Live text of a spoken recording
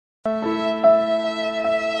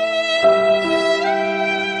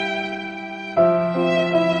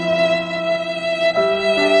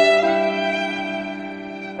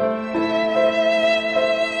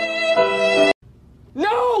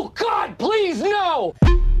is no!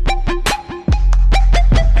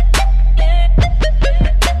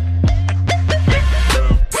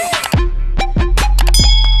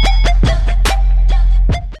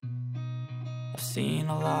 Seen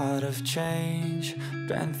a lot of change,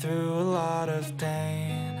 been through a lot of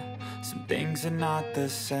pain. Some things are not the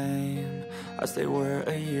same as they were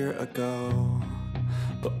a year ago,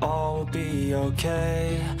 but all will be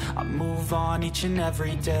okay. I move on each and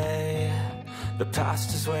every day. The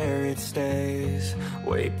past is where it stays,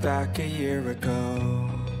 way back a year ago.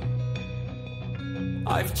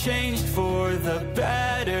 I've changed for the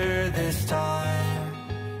better this time.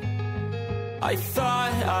 I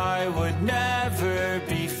thought I would never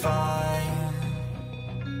be fine.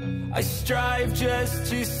 I strive just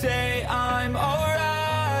to say I'm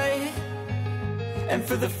alright, and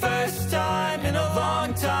for the first time in a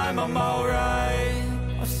long time I'm alright.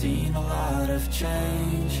 I've seen a lot of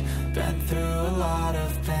change, been through a lot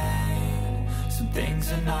of pain. Some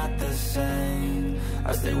things are not the same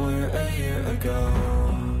as they were a year ago,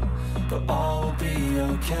 but all will be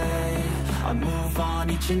okay. I move on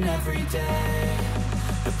each and every day.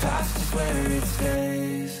 The past is where it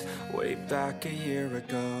stays, way back a year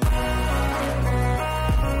ago.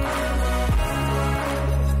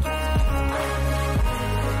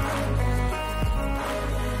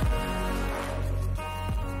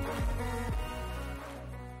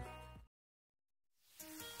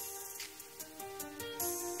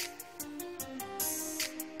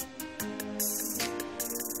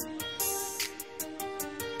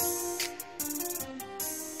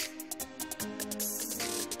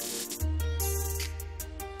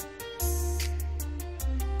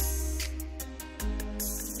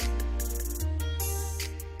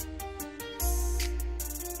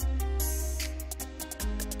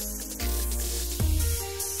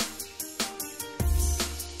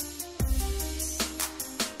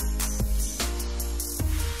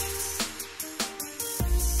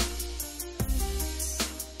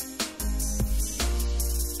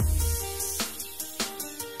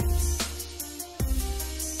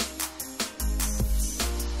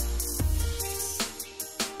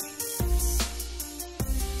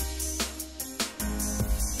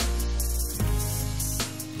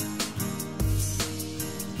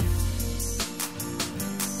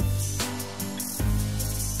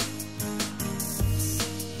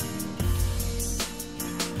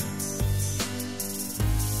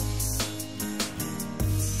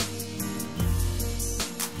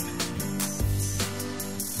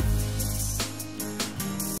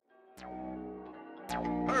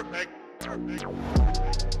 Perfect.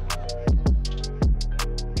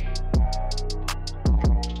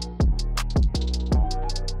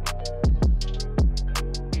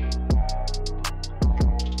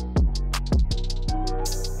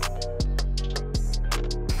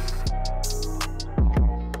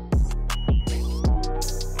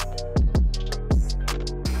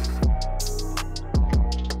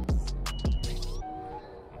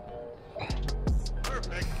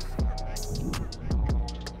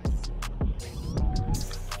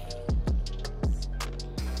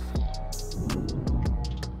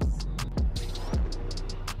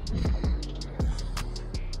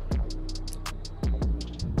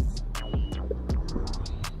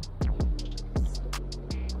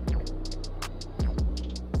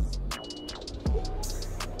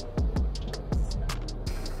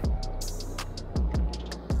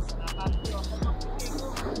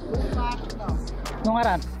 Nung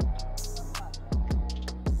aran?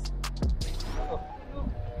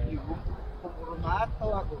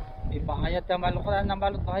 Ipangayat ka malukuran ng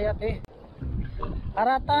balot bahayat eh.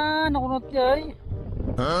 Aratan, nakunot yay.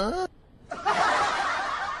 Huh?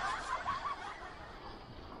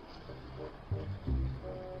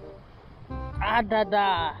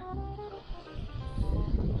 Adalah.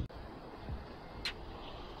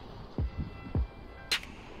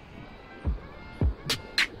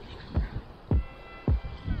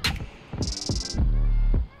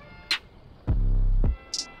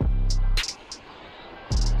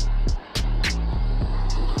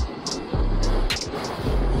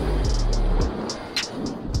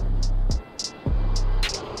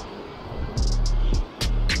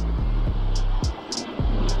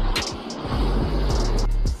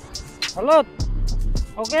 Salut.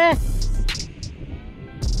 Oke.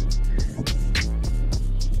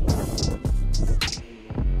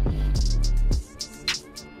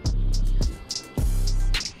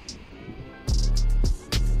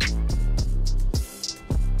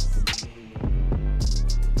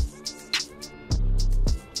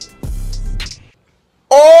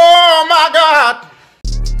 Oh my God!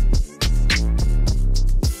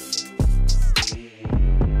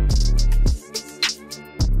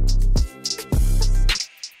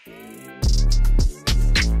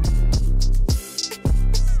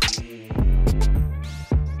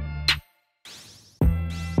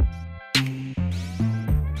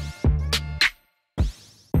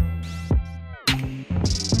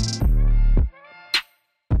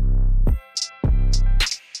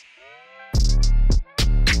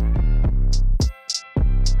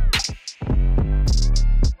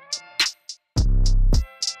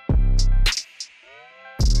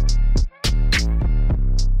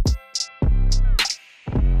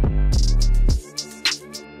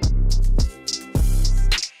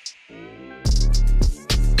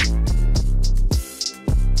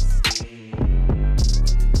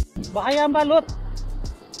 Bahaya ang balot.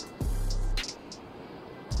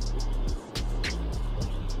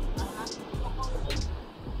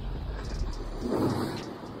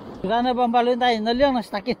 Gana bang balot tayo? Naliang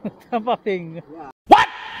nastakin ng paping. What?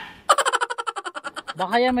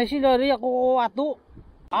 Baka yan may silari ako ato.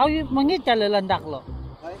 Ay, mangit ka lalandak lo.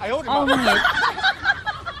 Ayaw, mangit.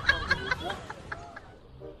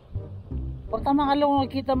 Pertama kalau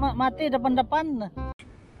kita mati depan-depan.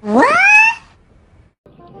 What?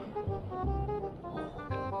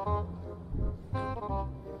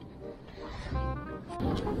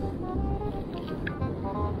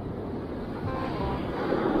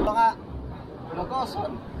 Baka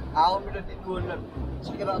lagasan. Ako bilang tigulan.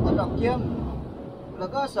 Sikira ito na kiyang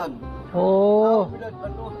lagasan. Oh. Ako bilang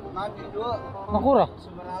mati dua. Nakura?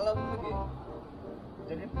 Sumaralam lagi.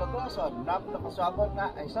 Jadi lagasan. Napakasabot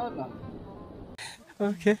na ay sana.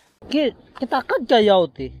 Okay. Kitakad ka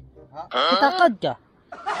yauti. Ha? Kitakad ka.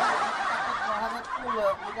 Mahanap pula.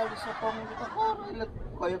 Ikaw sa pangkitakar. Ilat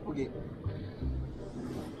kayo pugi.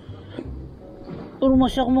 Turo mo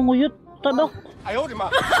siya kumanguyot. Tadok. Ayaw, di ma.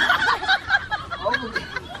 Oo pugi.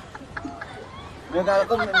 Nagkala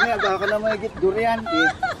ko na mahigit durian.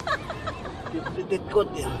 Titit ko.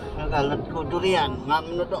 Nagalat ko durian. Nga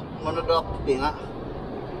manodok. Nga.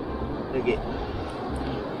 Lagi.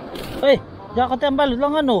 Eh, diyan ka tayong balot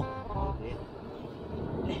lang ano.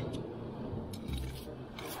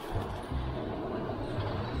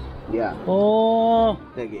 Ya. Oh.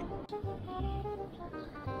 Lagi.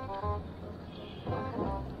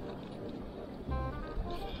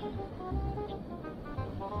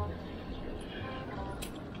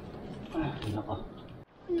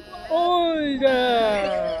 Oy, dah.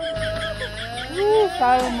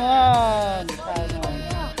 Salman, Salman.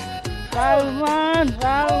 Salman,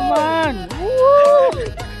 Salman. Woo!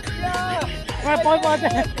 Poy, poy, poy.